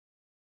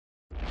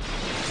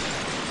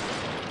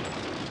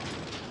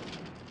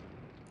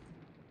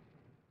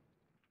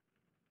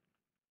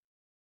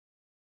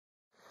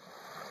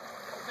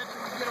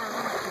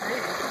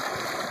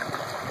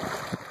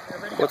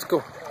Let's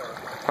go.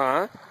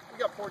 Huh? We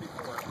got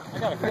 44. I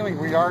got a feeling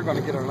we are going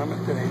to get our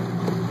limit today.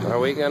 Are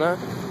we gonna?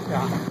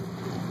 Yeah.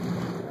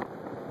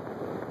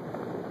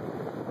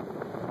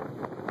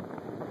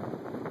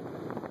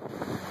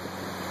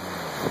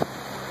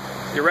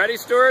 You ready,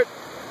 Stewart?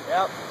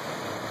 Yep.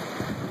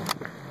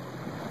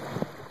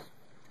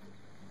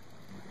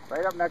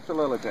 Right up next to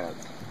Lilithad.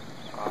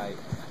 Height.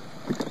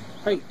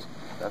 Height.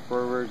 That's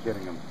where we're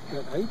getting them.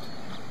 That height?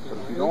 But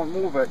if you don't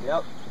move it,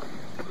 yep.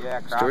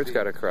 Yeah, crappie. Stewart's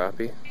got a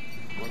crappie.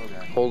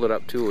 Hold it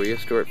up too, will you,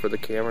 Stewart, for the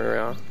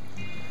camera?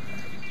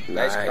 Yeah.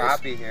 Nice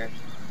crappie here.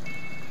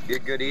 Be a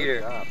good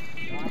eater.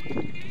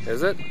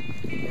 Is it?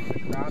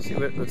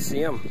 Let's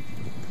see him.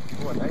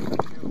 Oh, nice one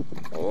too.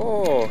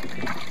 Oh,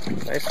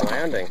 nice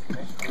landing.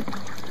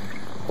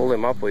 Hold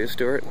him up, will you,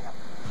 Stewart?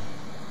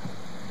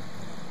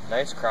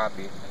 Nice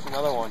crappie. That's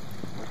another one.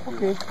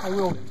 Okay, I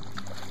will.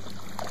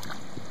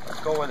 Let's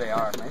go where they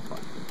are. Nice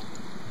one.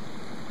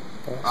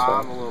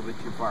 I'm a little bit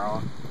too far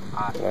off.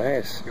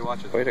 Nice. Here,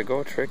 watch it. Way to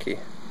go, Tricky.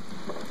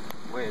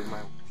 Wait, is my...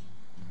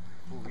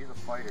 Ooh, he's a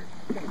fighter.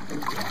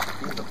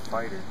 He's a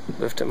fighter.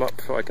 Lift him up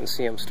so I can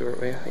see him,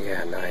 Stewart, will you?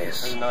 Yeah,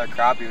 nice. There's another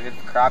crappie. We hit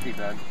the crappie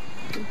bed.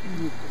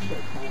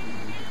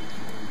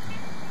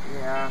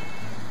 Yeah.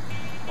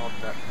 About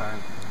that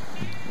time.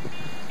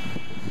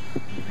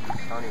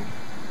 Sunny.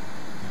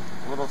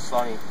 A little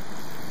sunny.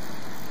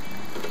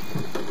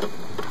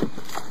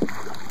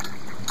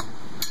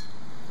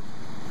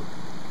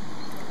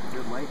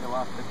 Good lake, a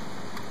lot of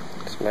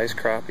fish. Some nice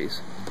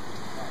crappies.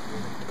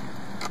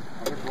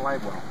 I hit the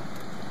live well.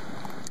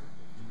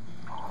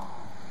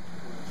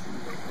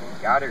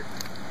 Got her.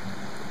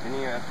 Didn't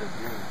even have to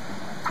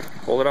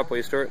do. Hold it up, will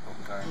you, Stewart? Oh,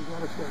 sorry.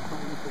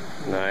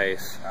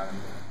 Nice. Got him.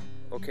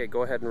 Okay,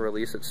 go ahead and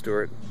release it,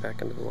 Stewart,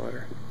 back into the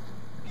water.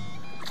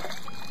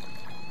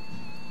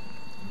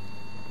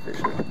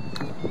 Fishing.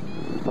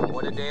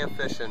 What a day of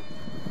fishing.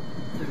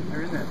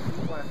 They're in there.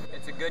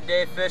 It's a good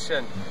day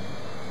fishing.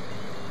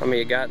 How many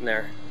you got in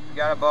there? You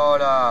got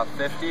about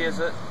 50, is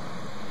it?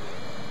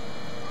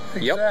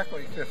 Yep.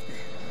 Exactly 50.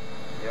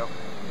 Yep.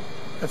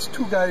 That's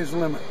 2 guys'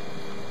 limit.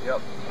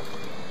 Yep.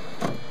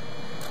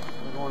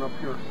 We're going up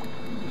here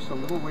just a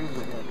little ways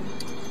ahead.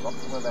 Up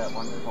to where that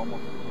one is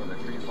almost, where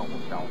the tree is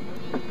almost down.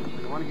 We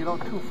don't want to get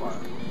out too far.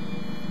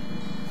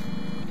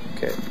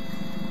 Okay.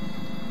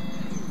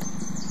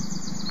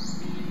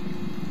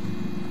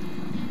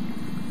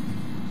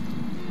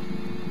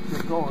 Here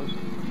it goes.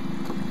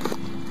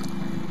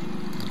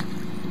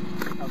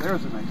 Now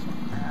there's a nice one.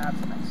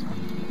 That's a nice one.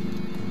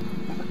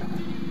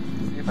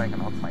 See if I can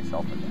hook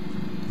myself with that.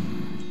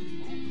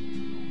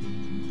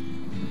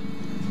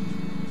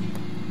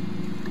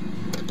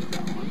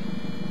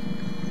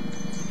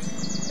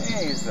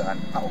 Hey, he's done.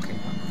 Oh, okay.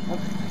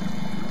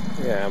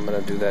 Yeah, I'm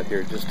gonna do that here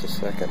in just a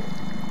second.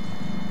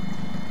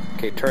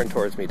 Okay, turn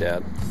towards me,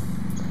 Dad.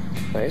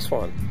 Nice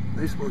one.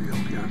 Nice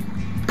bluegill, yeah.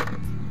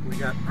 We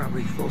got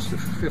probably close to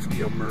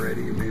 50 of them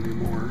already, maybe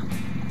more.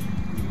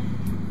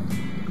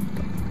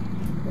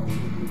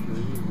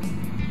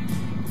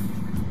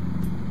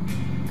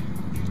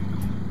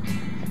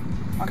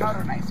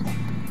 Another nice one.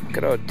 Look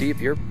at how deep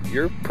you're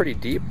pretty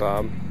deep,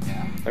 Bob.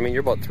 Yeah. I mean,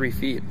 you're about 3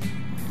 feet.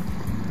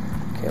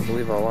 Can't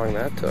believe how long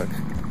that took.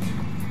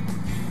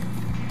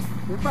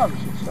 We probably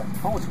should start.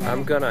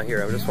 I'm gonna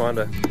here. I just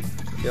wanted to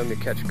get me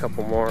to catch a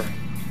couple more.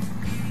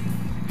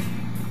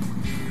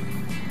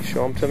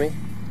 Show them to me.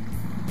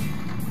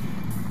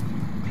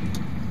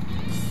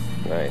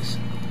 Nice.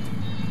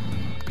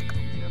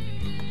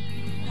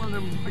 One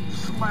of them big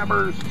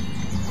slabbers.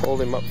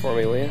 Hold him up for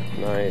me, will you?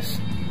 Nice.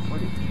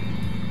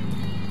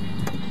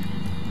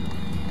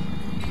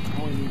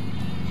 Only need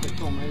 6 of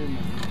them right in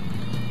the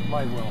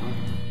live well, huh?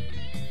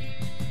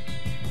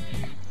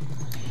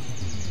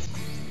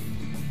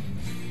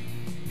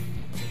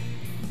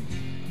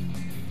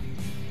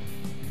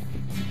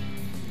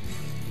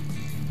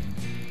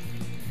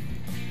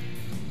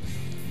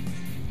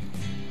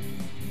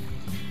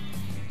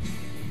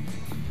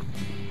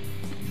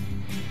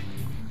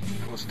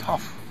 Was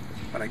tough,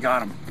 but I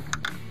got him.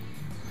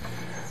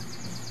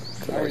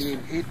 I only need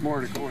 8 more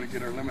to go to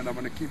get our limit. I'm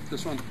going to keep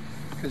this one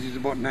because he's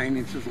about 9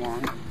 inches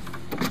long.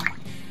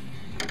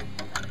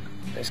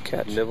 Nice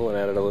catch. Nibbling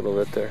at it a little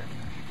bit there.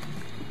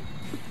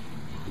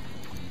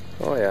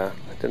 Oh yeah,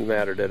 it didn't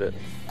matter, did it?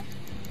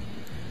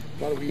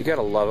 You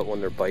gotta love it when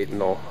they're biting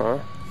though, huh?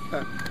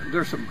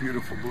 There's some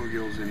beautiful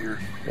bluegills in here.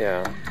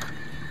 Yeah.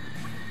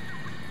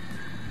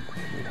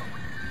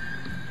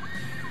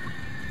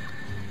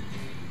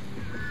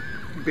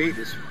 Bait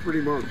is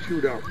pretty well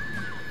chewed up.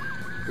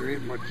 There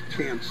ain't much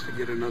chance to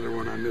get another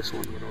one on this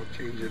one without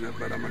changing it,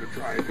 but I'm going to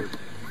try. There's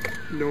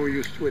no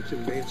use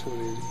switching baits when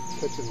you're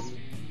catching them.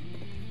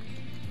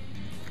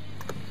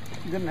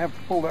 You didn't have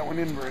to pull that one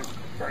in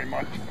very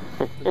much.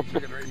 Just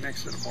took it right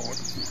next to the boat.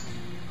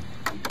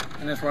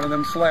 And it's one of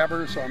them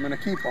slabbers, so I'm going to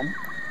keep him.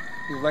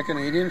 He's like an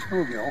 8-inch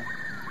bluegill.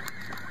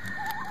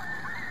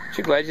 Aren't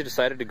you glad you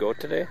decided to go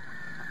today?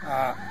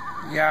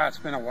 Yeah, it's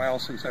been a while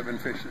since I've been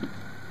fishing.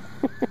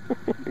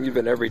 You've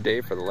been every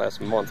day for the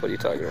last month. What are you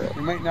talking about?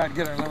 We might not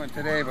get our limit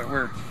today, but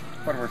we're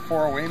What, we're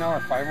 4 away now, or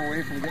 5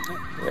 away from getting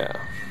it? Yeah.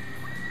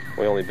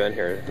 We only been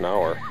here an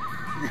hour.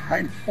 Yeah,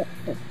 I know.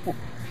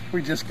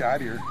 We just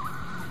got here.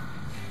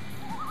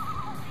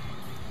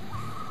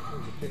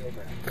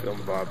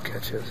 Film Bob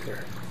catches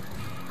here.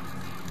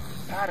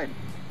 Got it.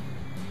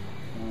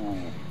 Ooh.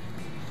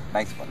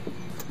 Nice one.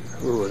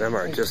 Ooh, them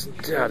are just,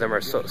 yeah, them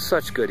are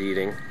such good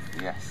eating.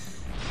 Yes.